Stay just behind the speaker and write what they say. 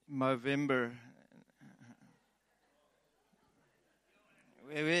November.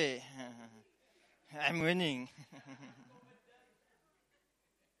 Wait. I'm winning.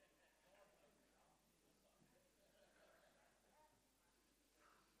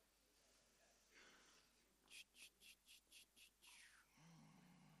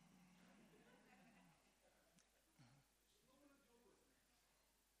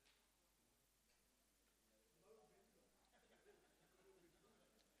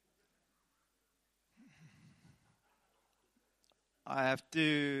 I have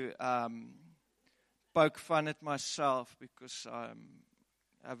to poke fun at myself because I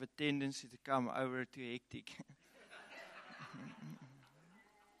have a tendency to come over too hectic.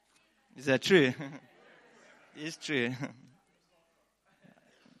 Is that true? It's true.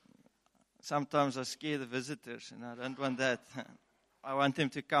 Sometimes I scare the visitors, and I don't want that. I want them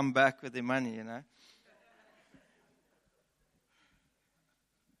to come back with their money, I'm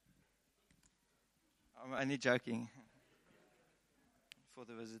only joking for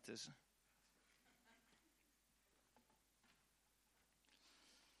the visitors.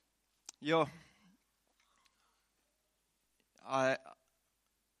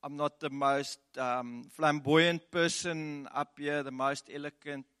 I'm not the most flamboyant person up here, the most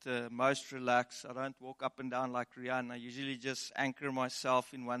elegant, most relaxed. I don't walk up and down like Rihanna. I usually just anchor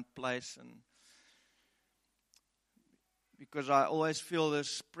myself in one place, and because I always feel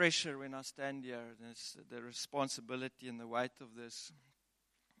this pressure when I stand here, the responsibility and the weight of this.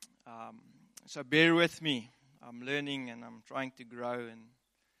 So bear with me. I'm learning and I'm trying to grow and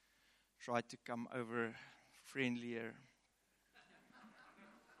try to come over friendlier.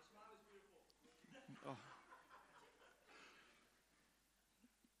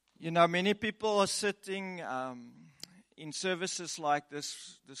 Many people are sitting in services like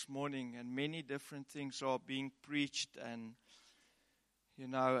this morning, and many different things are being preached. And,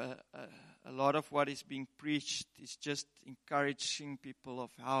 a lot of what is being preached is just encouraging people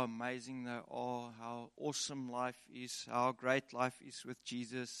of how amazing they are, how awesome life is, how great life is with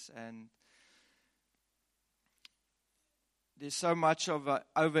Jesus. And there's so much of an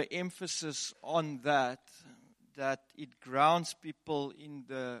overemphasis on that it grounds people in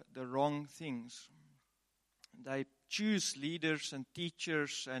the wrong things. They choose leaders and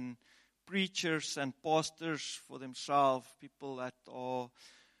teachers and preachers and pastors for themselves, people that are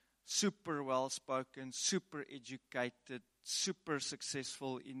super well-spoken, super educated, super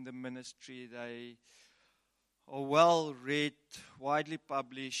successful in the ministry. They are well-read, widely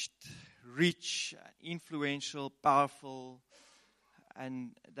published, rich, influential, powerful,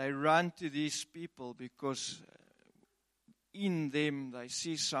 and they run to these people because in them they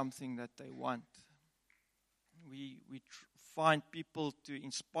see something that they want. We find people to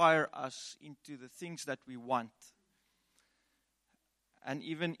inspire us into the things that we want. And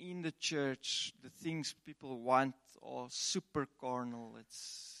even in the church, the things people want are super carnal.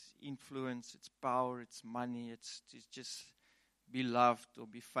 It's influence, it's power, it's money, it's just be loved or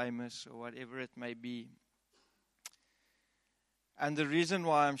be famous or whatever it may be. And the reason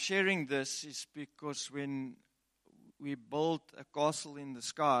why I'm sharing this is because when we build a castle in the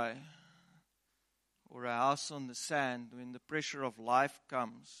sky or a house on the sand, when the pressure of life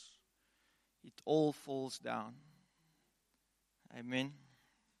comes, it all falls down. Amen.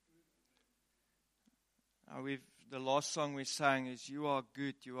 The last song we sang is, "You are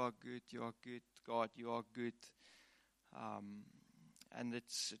good, you are good, you are good, God, you are good." And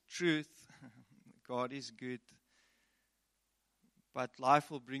it's a truth. God is good. But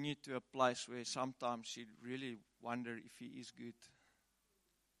life will bring you to a place where sometimes you really wonder if He is good.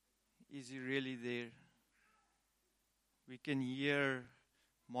 Is He really there? We can hear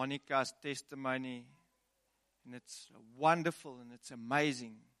Monica's testimony, and it's wonderful and it's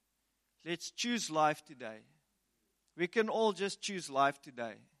amazing. Let's choose life today. We can all just choose life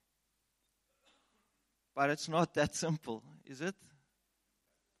today. But it's not that simple, is it?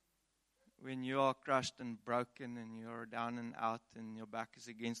 When you are crushed and broken and you're down and out and your back is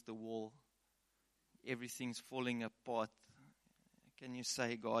against the wall, everything's falling apart, can you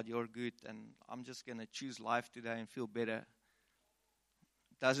say, "God, you're good, and I'm just going to choose life today and feel better"?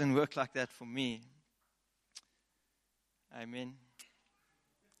 It doesn't work like that for me. Amen.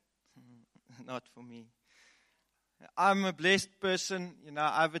 Not for me. I'm a blessed person.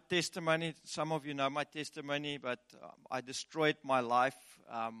 I have a testimony. Some of you know my testimony, but I destroyed my life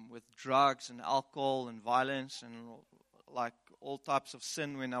with drugs and alcohol and violence and like all types of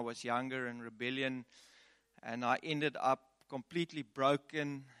sin when I was younger and rebellion. And I ended up completely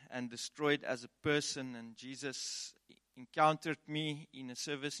broken and destroyed as a person. And Jesus encountered me in a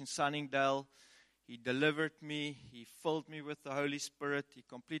service in Sunningdale. He delivered me. He filled me with the Holy Spirit. He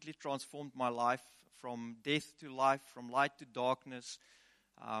completely transformed my life from death to life, from light to darkness.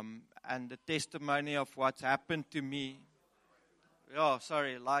 And the testimony of what's happened to me.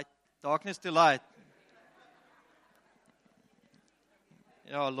 Darkness to light.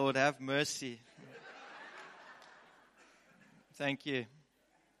 Lord, have mercy. Thank you.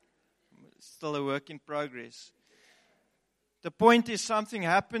 Still a work in progress. The point is, something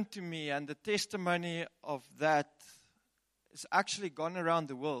happened to me, and the testimony of that has actually gone around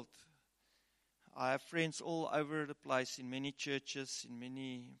the world. I have friends all over the place, in many churches, in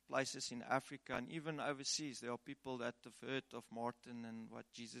many places in Africa, and even overseas. There are people that have heard of Martin and what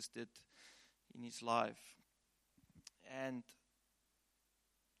Jesus did in his life. And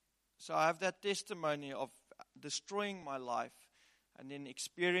so I have that testimony of destroying my life and then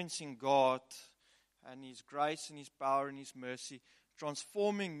experiencing God and His grace and His power and His mercy,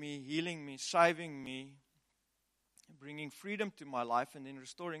 transforming me, healing me, saving me, bringing freedom to my life, and then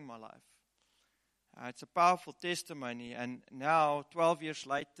restoring my life. It's a powerful testimony. And now, 12 years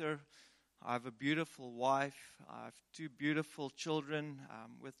later, I have a beautiful wife. I have 2 beautiful children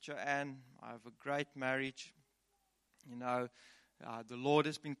with Joanne. I have a great marriage. The Lord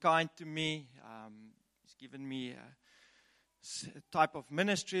has been kind to me. He's given me a type of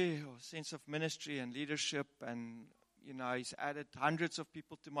ministry or sense of ministry and leadership, and He's added hundreds of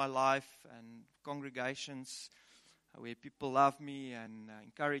people to my life and congregations where people love me and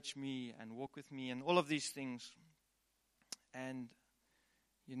encourage me and walk with me and all of these things. And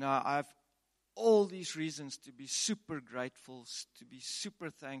I have all these reasons to be super grateful, to be super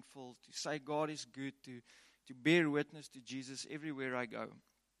thankful, to say God is good, to bear witness to Jesus everywhere I go.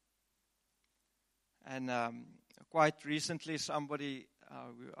 And quite recently, somebody,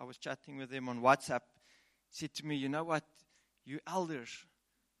 I was chatting with them on WhatsApp, said to me, "You know what, you elders,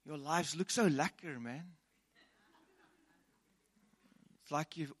 your lives look so lekker, man. It's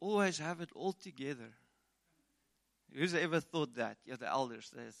like you always have it all together." Who's ever thought that? You're the elders,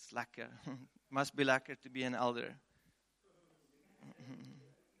 that's lekker. Must be lekker to be an elder.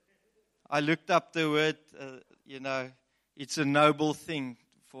 I looked up the word, it's a noble thing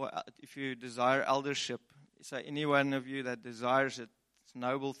for if you desire eldership. So any one of you that desires it, it's a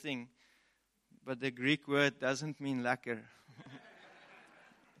noble thing. But the Greek word doesn't mean lekker.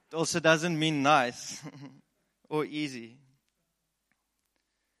 It also doesn't mean nice or easy.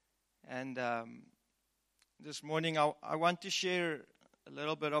 And this morning I want to share a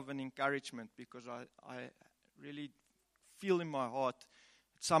little bit of an encouragement, because I really feel in my heart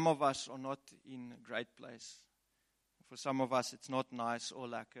that some of us are not in a great place. For some of us it's not nice or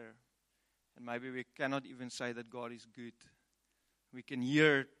lekker. And maybe we cannot even say that God is good. We can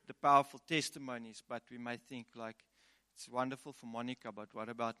hear the powerful testimonies, but we may think like, it's wonderful for Monica, but what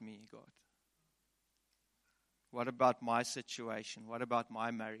about me, God? What about my situation? What about my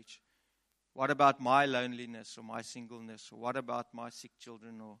marriage? What about my loneliness or my singleness? Or what about my sick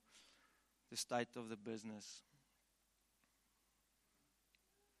children or the state of the business?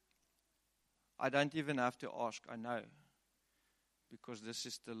 I don't even have to ask, I know. Because this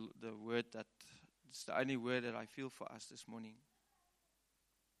is the word it's the only word that I feel for us this morning.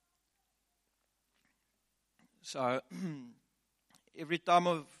 So, every time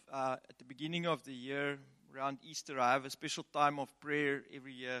at the beginning of the year, around Easter, I have a special time of prayer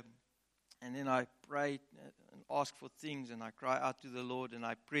every year. And then I pray and ask for things, and I cry out to the Lord, and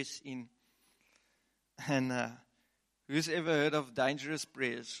I press in. And who's ever heard of dangerous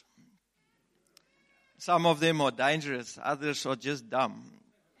prayers? Some of them are dangerous, others are just dumb.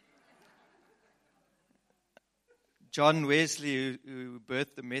 John Wesley, who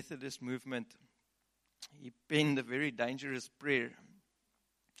birthed the Methodist movement, he penned a very dangerous prayer.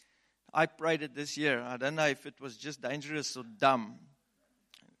 I prayed it this year. I don't know if it was just dangerous or dumb.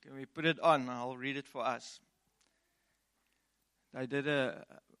 Can we put it on? I'll read it for us. They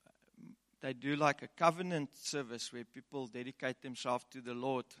do like a covenant service where people dedicate themselves to the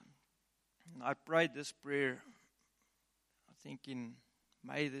Lord. And I prayed this prayer, I think in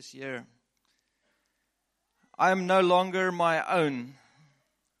May this year. I am no longer my own,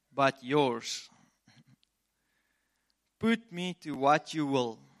 but yours. Put me to what you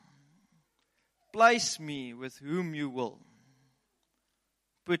will. Place me with whom you will.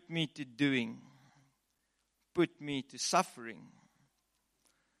 Put me to doing. Put me to suffering.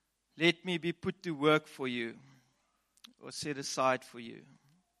 Let me be put to work for you, or set aside for you.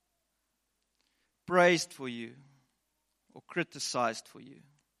 Praised for you, or criticized for you.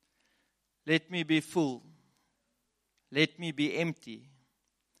 Let me be full. Let me be empty.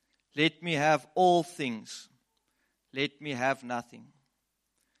 Let me have all things. Let me have nothing.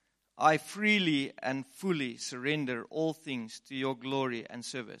 I freely and fully surrender all things to your glory and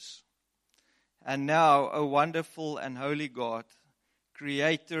service. And now, O wonderful and holy God,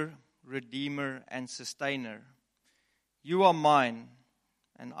 Creator, Redeemer, and Sustainer, you are mine,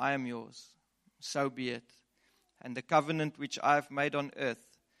 and I am yours. So be it. And the covenant which I have made on earth,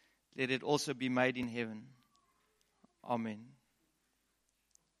 let it also be made in heaven. Amen.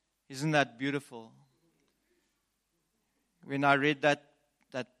 Isn't that beautiful? When I read that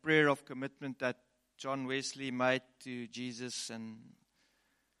prayer of commitment that John Wesley made to Jesus, and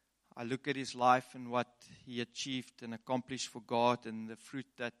I look at his life and what he achieved and accomplished for God and the fruit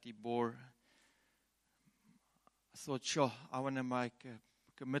that he bore, I thought, sure, I want to make a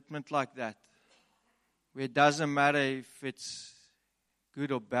commitment like that, where it doesn't matter if it's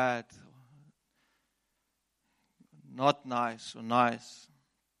good or bad, not nice or nice.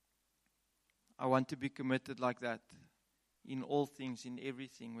 I want to be committed like that in all things, in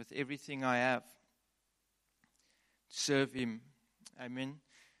everything, with everything I have. Serve Him. Amen.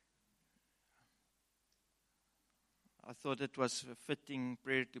 I thought it was a fitting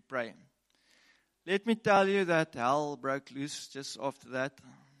prayer to pray. Let me tell you that hell broke loose just after that.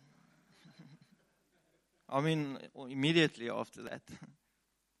 Immediately after that.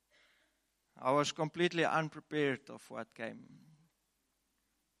 I was completely unprepared of what came.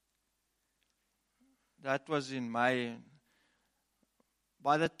 That was in May.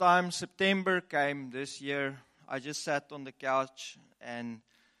 By the time September came this year, I just sat on the couch, and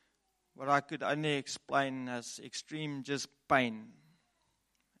what I could only explain as extreme just pain.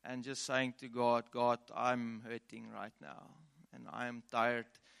 And just saying to God, God, I'm hurting right now, and I am tired,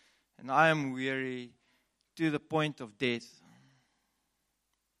 and I am weary to the point of death.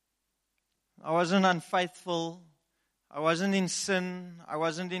 I wasn't unfaithful. I wasn't in sin. I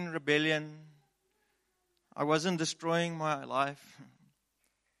wasn't in rebellion. I wasn't destroying my life.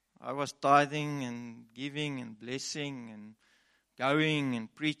 I was tithing and giving and blessing and going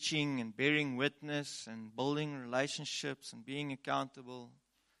and preaching and bearing witness and building relationships and being accountable.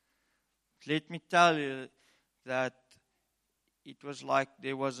 Let me tell you that it was like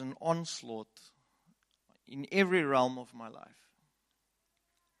there was an onslaught in every realm of my life.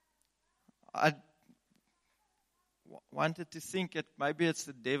 I wanted to think maybe it's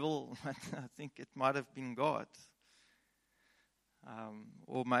the devil, but I think it might have been God.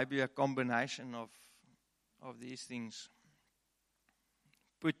 Or maybe a combination of these things.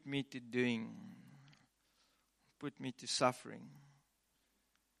 Put me to doing. Put me to suffering.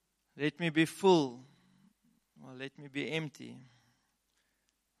 Let me be full. Or let me be empty.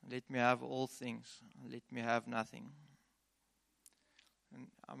 Let me have all things. Let me have nothing. And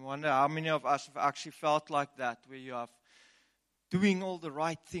I wonder how many of us have actually felt like that, where you are doing all the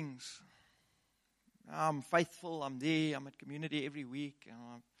right things. I'm faithful, I'm there, I'm at community every week,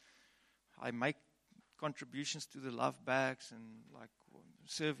 and I make contributions to the love bags and like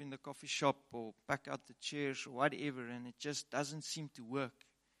serve in the coffee shop or pack out the chairs or whatever, and it just doesn't seem to work.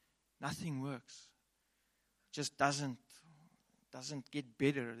 Nothing works. It just doesn't get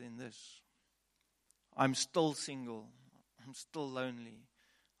better than this. I'm still single. I'm still lonely.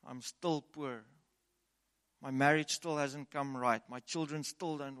 I'm still poor. My marriage still hasn't come right. My children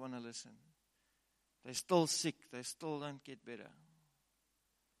still don't want to listen. They're still sick. They still don't get better.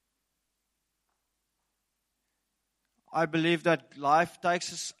 I believe that life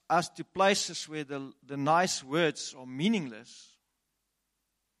takes us to places where the nice words are meaningless.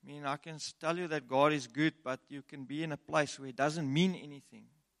 I can tell you that God is good, but you can be in a place where it doesn't mean anything.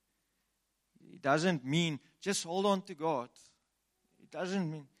 It doesn't mean just hold on to God. It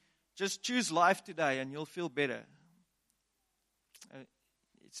doesn't mean just choose life today and you'll feel better.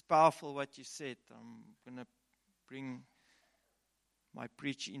 It's powerful what you said. I'm going to bring my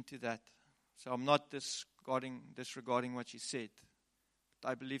preach into that. So I'm not disregarding what she said. But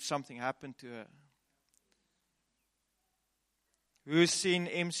I believe something happened to her. Who's seen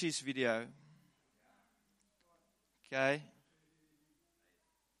MC's video? Okay.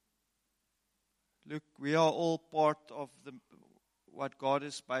 Look, we are all part of what God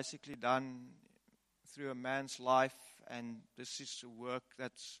has basically done through a man's life, and this is a work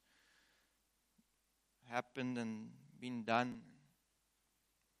that's happened and been done.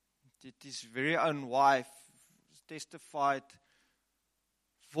 His very own wife testified,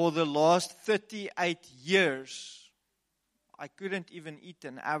 for the last 38 years, I couldn't even eat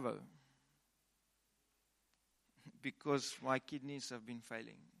an avo because my kidneys have been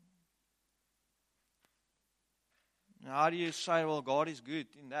failing. Now, how do you say, well, God is good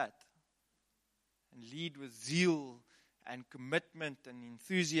in that? And lead with zeal and commitment and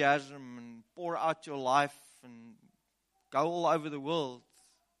enthusiasm and pour out your life and go all over the world.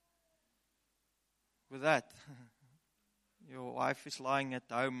 with that. Your wife is lying at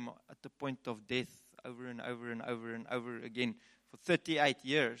home at the point of death over and over and over and over again for 38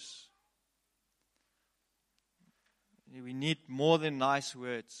 years. We need more than nice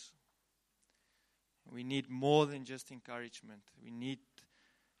words. We need more than just encouragement. We need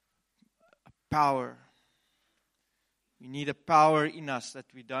a power. We need a power in us that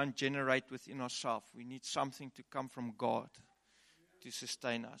we don't generate within ourselves. We need something to come from God to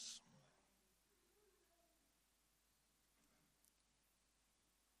sustain us.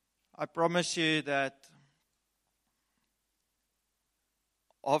 I promise you that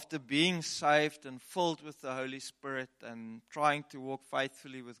after being saved and filled with the Holy Spirit and trying to walk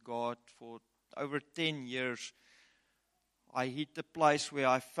faithfully with God for over 10 years, I hit a place where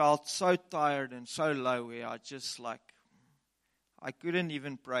I felt so tired and so low where I couldn't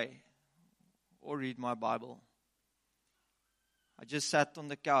even pray or read my Bible. I just sat on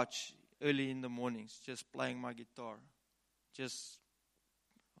the couch early in the mornings, just playing my guitar.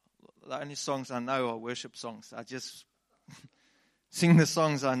 The only songs I know are worship songs. I just sing the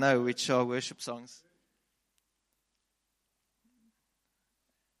songs I know, which are worship songs.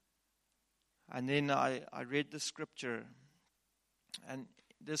 And then I read the scripture. And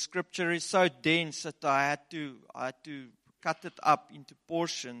the scripture is so dense that I had to cut it up into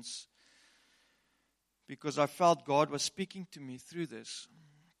portions because I felt God was speaking to me through this.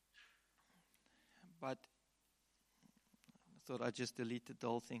 But I thought I just deleted the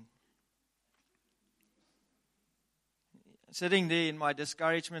whole thing. Sitting there in my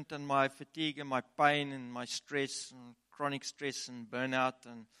discouragement and my fatigue and my pain and my stress and chronic stress and burnout,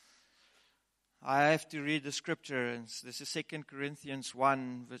 and I have to read the scripture. And this is 2 Corinthians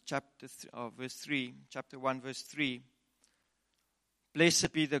 1, verse 3, chapter 1, verse 3.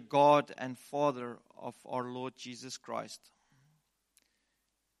 Blessed be the God and Father of our Lord Jesus Christ,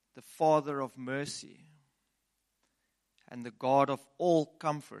 the Father of mercy and the God of all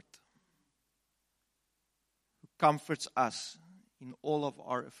comfort, who comforts us in all of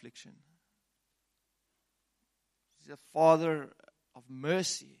our affliction. He's the Father of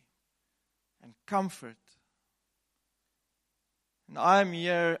mercy and comfort. And I'm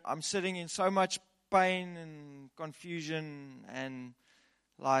here, I'm sitting in so much pain and confusion, and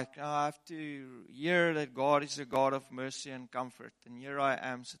I have to hear that God is a God of mercy and comfort. And here I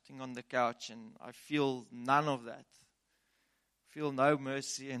am sitting on the couch and I feel none of that. I feel no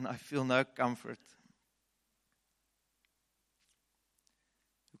mercy and I feel no comfort.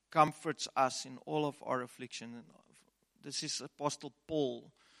 Who comforts us in all of our affliction. And this is Apostle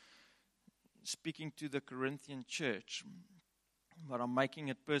Paul speaking to the Corinthian church. But I'm making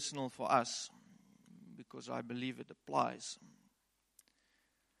it personal for us because I believe it applies.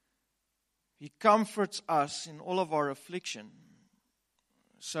 He comforts us in all of our affliction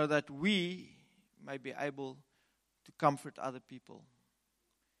so that we may be able to comfort other people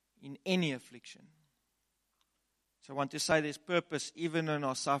in any affliction. So I want to say there's purpose even in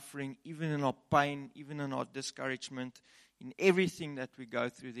our suffering, even in our pain, even in our discouragement. In everything that we go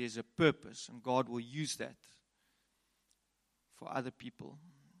through, there's a purpose, and God will use that for other people.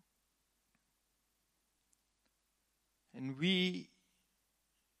 And we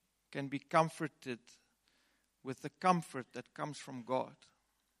can be comforted with the comfort that comes from God.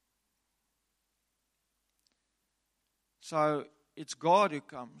 So it's God who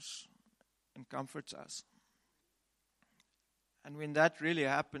comes and comforts us. And when that really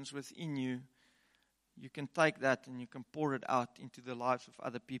happens within you, you can take that and you can pour it out into the lives of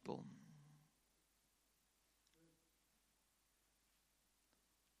other people.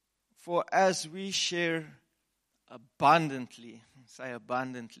 For as we share abundantly, say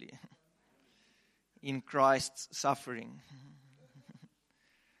abundantly, in Christ's suffering,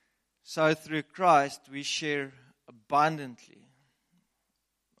 so through Christ we share abundantly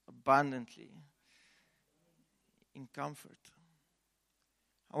in comfort.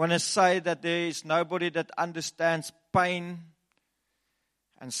 I want to say that there is nobody that understands pain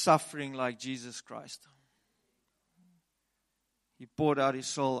and suffering like Jesus Christ. He poured out his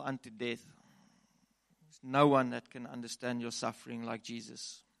soul unto death. There's no one that can understand your suffering like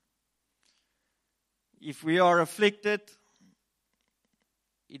Jesus. If we are afflicted,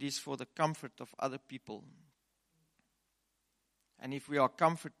 it is for the comfort of other people. And if we are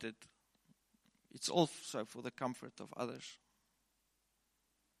comforted, it's also for the comfort of others.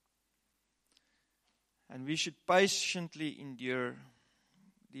 And we should patiently endure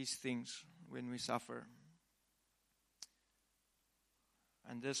these things when we suffer.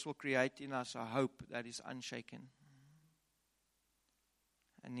 And this will create in us a hope that is unshaken.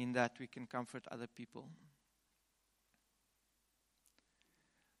 And in that we can comfort other people.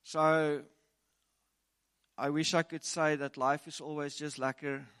 So I wish I could say that life is always just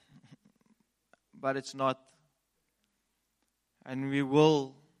lekker, but it's not. And we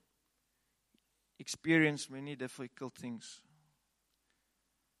will experience many difficult things.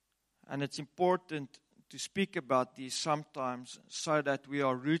 And it's important to speak about these sometimes so that we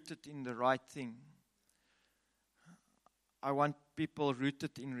are rooted in the right thing. I want people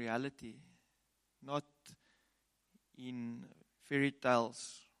rooted in reality, not in fairy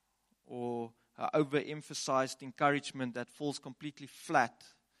tales or overemphasized encouragement that falls completely flat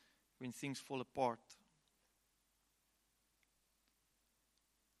when things fall apart.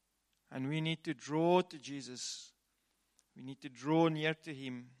 And we need to draw to Jesus. We need to draw near to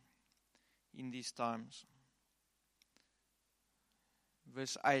Him in these times.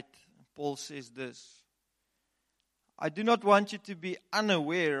 Verse 8, Paul says this: I do not want you to be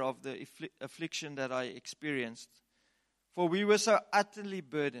unaware of the affliction that I experienced, for we were so utterly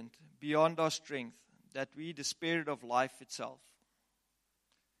burdened beyond our strength that we despaired of life itself.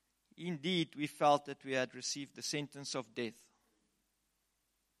 Indeed, we felt that we had received the sentence of death.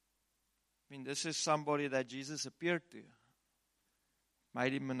 I mean, this is somebody that Jesus appeared to,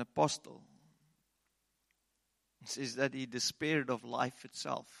 made him an apostle. It says that he despaired of life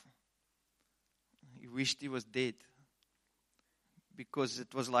itself. He wished he was dead because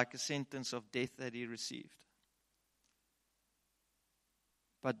it was like a sentence of death that he received.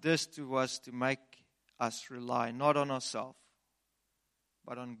 But this was to make us rely not on ourselves,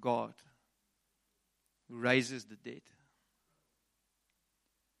 but on God, who raises the dead.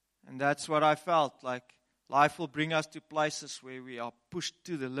 And that's what I felt like. Life will bring us to places where we are pushed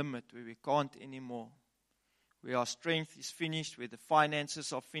to the limit, where we can't anymore. Where our strength is finished, where the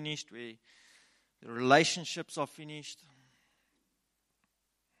finances are finished, where the relationships are finished,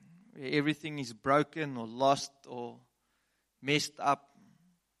 where everything is broken or lost or messed up.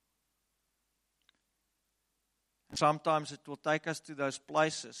 Sometimes it will take us to those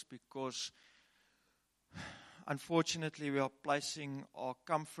places because unfortunately we are placing our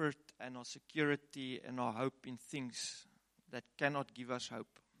comfort and our security and our hope in things that cannot give us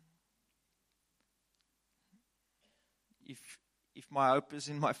hope. If my hope is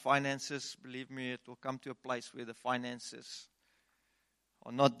in my finances, believe me, it will come to a place where the finances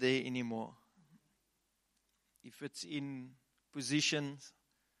are not there anymore. If it's in positions,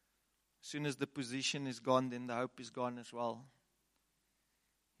 as soon as the position is gone, then the hope is gone as well.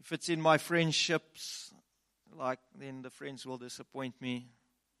 If it's in my friendships, then the friends will disappoint me.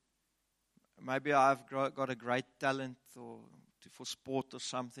 Maybe I've got a great talent for sport or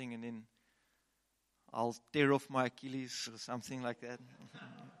something, and then I'll tear off my Achilles or something like that.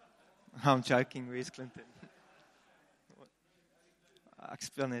 I'm joking, where's Clinton? Ek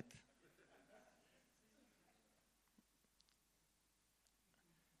speel net.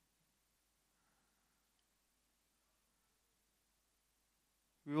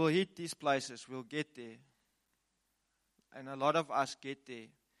 We will hit these places, we'll get there. And a lot of us get there.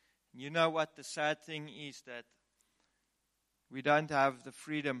 You know what the sad thing is, that we don't have the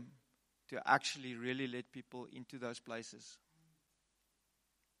freedom to actually really let people into those places.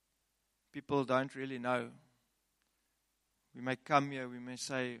 People don't really know. We may come here, we may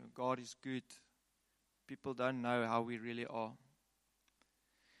say, God is good. People don't know how we really are.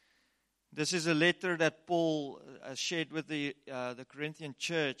 This is a letter that Paul shared with the Corinthian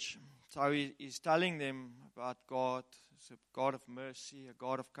church. So he's telling them about God. He's a God of mercy, a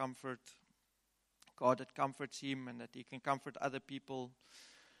God of comfort, God that comforts him and that he can comfort other people.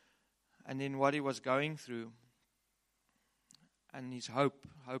 And then what he was going through, and his hope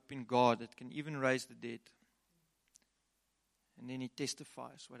in God that can even raise the dead. And then he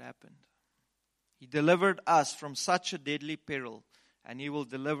testifies what happened. He delivered us from such a deadly peril, and he will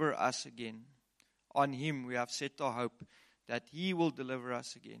deliver us again. On him we have set our hope that he will deliver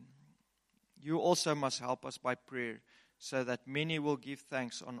us again. You also must help us by prayer, so that many will give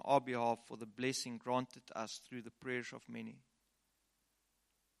thanks on our behalf for the blessing granted us through the prayers of many.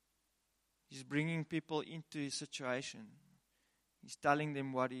 He's bringing people into his situation. He's telling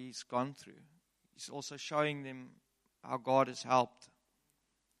them what he's gone through. He's also showing them how God has helped.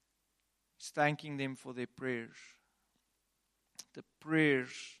 He's thanking them for their prayers. The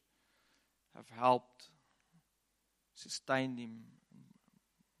prayers have helped, sustained him,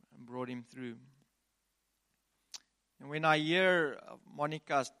 and brought him through. And when I hear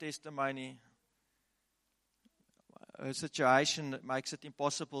Monica's testimony, her situation makes it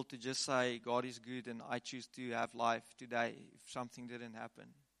impossible to just say, God is good and I choose to have life today if something didn't happen.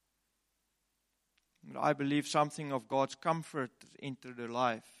 But I believe something of God's comfort entered her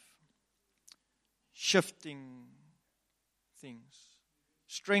life, shifting things,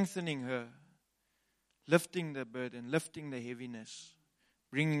 strengthening her, lifting the burden, lifting the heaviness,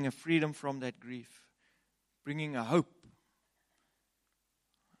 bringing a freedom from that grief, bringing a hope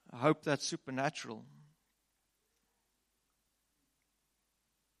that's supernatural.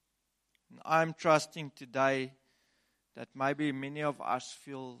 And I'm trusting today that maybe many of us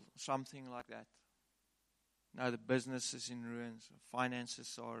feel something like that. Now the business is in ruins,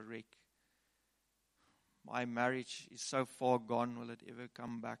 finances are a wreck. My marriage is so far gone, will it ever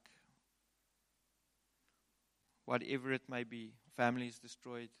come back? Whatever it may be, family is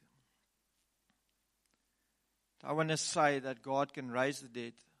destroyed. I want to say that God can raise the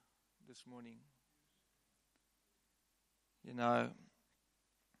dead this morning. You know,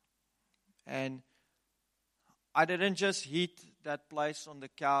 and I didn't just hit that place on the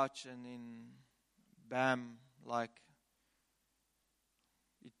couch and then bam, like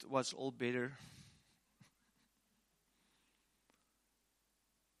it was all better.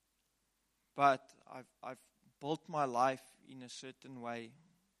 But I've built my life in a certain way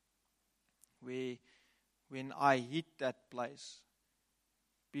where when I hit that place,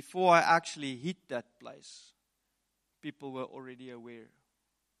 before I actually hit that place, people were already aware.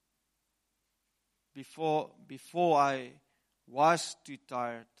 Before I was too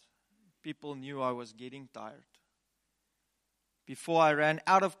tired, people knew I was getting tired. Before I ran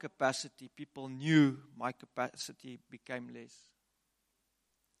out of capacity, people knew my capacity became less.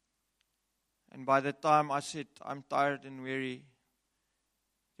 And by the time I said, I'm tired and weary,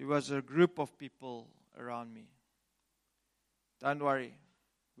 there was a group of people around me. Don't worry,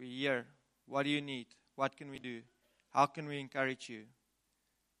 we're here. What do you need? What can we do? How can we encourage you?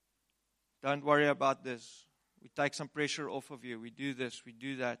 Don't worry about this. We take some pressure off of you. We do this, we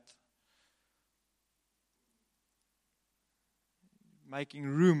do that. Making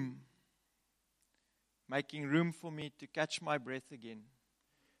room for me to catch my breath again,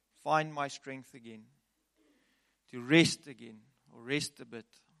 find my strength again, to rest again, or rest a bit.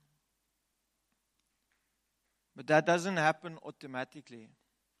 But that doesn't happen automatically.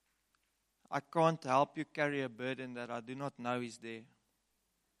 I can't help you carry a burden that I do not know is there.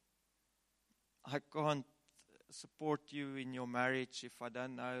 I can't support you in your marriage if I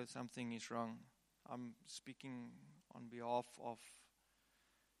don't know something is wrong. I'm speaking on behalf of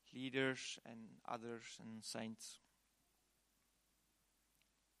leaders and others and saints.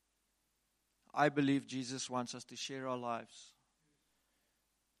 I believe Jesus wants us to share our lives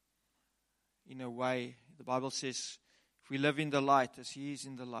in a way. The Bible says, if we live in the light as He is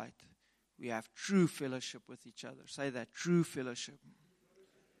in the light, we have true fellowship with each other. Say that, true fellowship.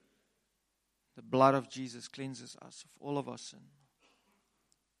 The blood of Jesus cleanses us of all of our sin.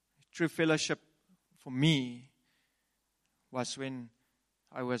 True fellowship for me was when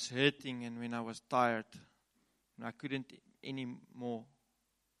I was hurting and when I was tired and I couldn't anymore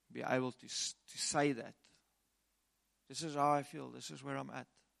be able to say that. This is how I feel. This is where I'm at.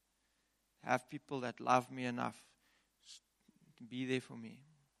 Have people that love me enough to be there for me.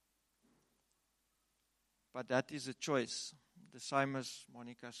 But that is a choice. The same as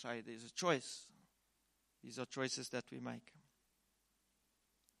Monica said, there's a choice. These are choices that we make.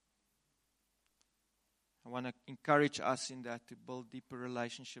 I want to encourage us in that, to build deeper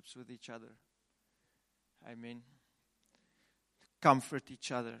relationships with each other. Amen. To comfort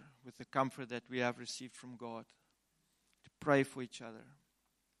each other with the comfort that we have received from God. To pray for each other.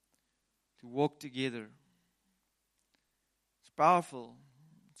 To walk together. It's powerful.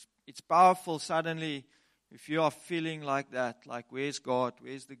 It's powerful suddenly if you are feeling like that, like where's God,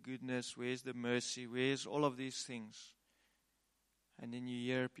 where's the goodness, where's the mercy, where's all of these things. And then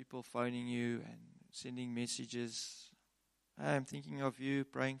you hear people phoning you and sending messages. Hey, I'm thinking of you,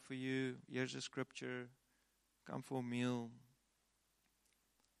 praying for you, here's a scripture, come for a meal.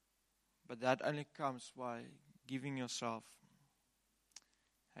 But that only comes by giving yourself.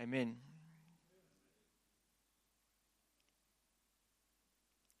 Amen.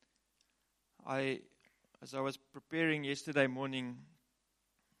 As I was preparing yesterday morning,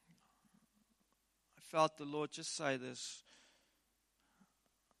 I felt the Lord just say this.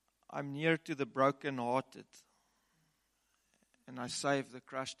 I'm near to the brokenhearted, and I save the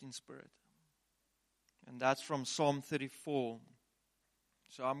crushed in spirit. And that's from Psalm 34.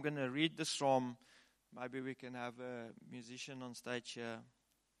 So I'm going to read the psalm. Maybe we can have a musician on stage here.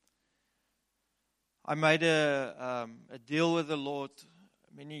 I made a deal with the Lord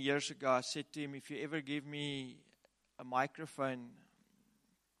many years ago. I said to Him, if you ever give me a microphone,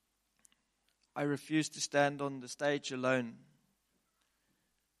 I refuse to stand on the stage alone.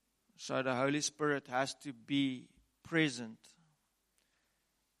 So the Holy Spirit has to be present.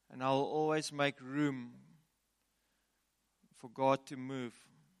 And I'll always make room for God to move.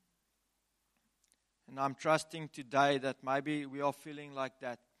 And I'm trusting today that maybe we are feeling like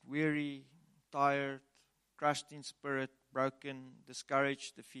that, weary, tired, crushed in spirit, broken,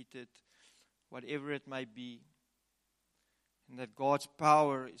 discouraged, defeated, whatever it may be. And that God's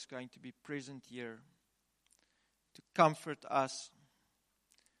power is going to be present here to comfort us,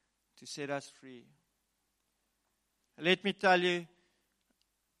 to set us free. Let me tell you,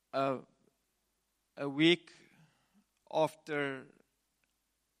 a week after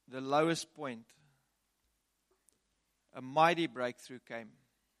the lowest point, a mighty breakthrough came.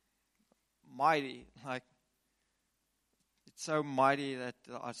 Mighty, like, it's so mighty that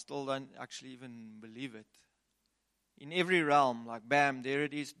I still don't actually even believe it. In every realm, like bam, there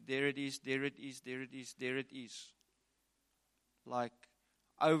it is, there it is, there it is, there it is, there it is. Like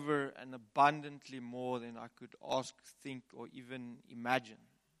over and abundantly more than I could ask, think, or even imagine.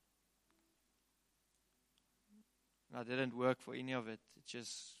 And I didn't work for any of it. It's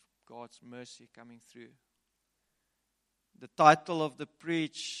just God's mercy coming through. The title of the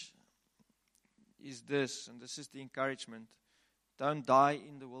preach is this, and this is the encouragement. Don't die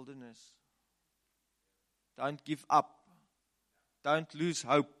in the wilderness. Don't give up. Don't lose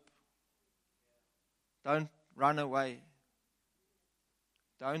hope. Don't run away.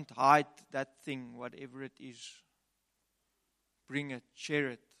 Don't hide that thing, whatever it is. Bring it, share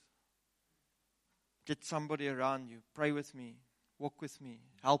it. Get somebody around you. Pray with me. Walk with me.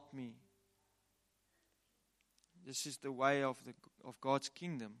 Help me. This is the way of God's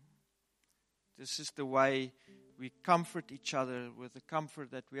kingdom. This is the way we comfort each other with the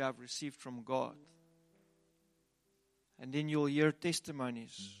comfort that we have received from God. And then you'll hear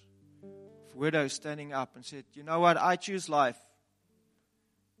testimonies of widows standing up and said, you know what, I choose life.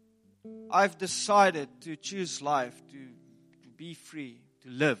 I've decided to choose life, to be free, to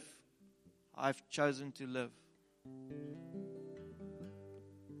live. I've chosen to live.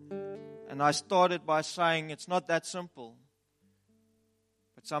 And I started by saying it's not that simple.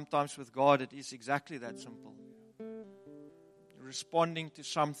 But sometimes with God it is exactly that simple. Responding to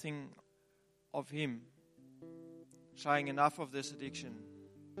something of Him. Saying enough of this addiction.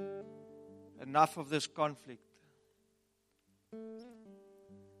 Enough of this conflict.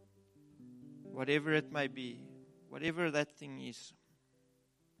 Whatever it may be. Whatever that thing is.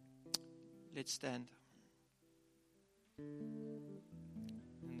 Let's stand.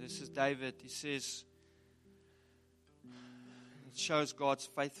 And this is David. He says, it shows God's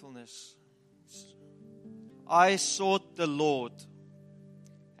faithfulness. I sought the Lord,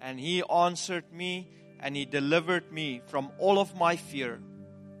 and He answered me, and He delivered me from all of my fear.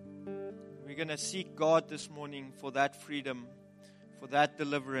 We're going to seek God this morning for that freedom, for that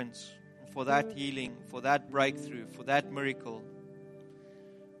deliverance, for that healing, for that breakthrough, for that miracle.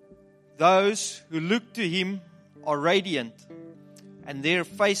 Those who look to Him are radiant, and their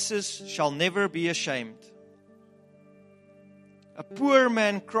faces shall never be ashamed. A poor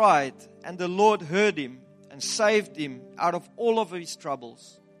man cried, and the Lord heard him and saved him out of all of his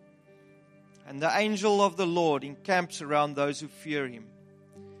troubles. And the angel of the Lord encamps around those who fear Him,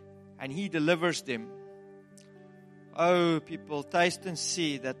 and He delivers them. Oh, people, taste and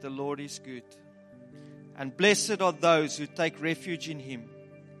see that the Lord is good. And blessed are those who take refuge in Him.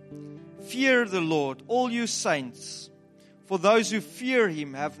 Fear the Lord, all you saints, for those who fear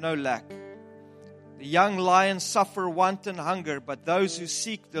Him have no lack. The young lions suffer want and hunger, but those who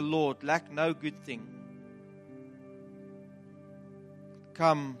seek the Lord lack no good thing.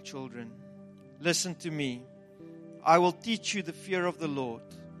 Come, children, listen to me. I will teach you the fear of the Lord.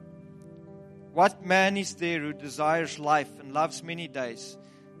 What man is there who desires life and loves many days,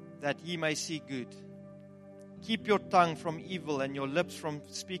 that he may see good? Keep your tongue from evil and your lips from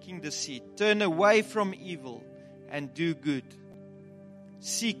speaking deceit. Turn away from evil and do good.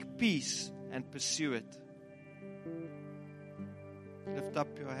 Seek peace and pursue it. Lift up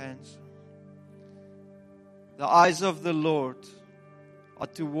your hands. The eyes of the Lord are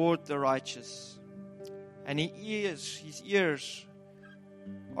toward the righteous, and His ears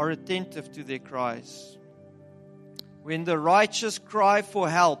are attentive to their cries. When the righteous cry for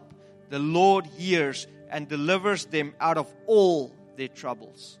help, the Lord hears and delivers them out of all their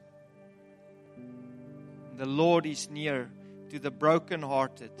troubles. The Lord is near to the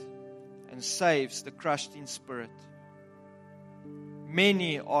brokenhearted and saves the crushed in spirit.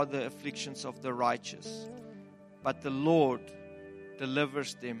 Many are the afflictions of the righteous, but the Lord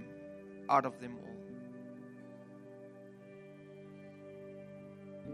delivers them out of them all.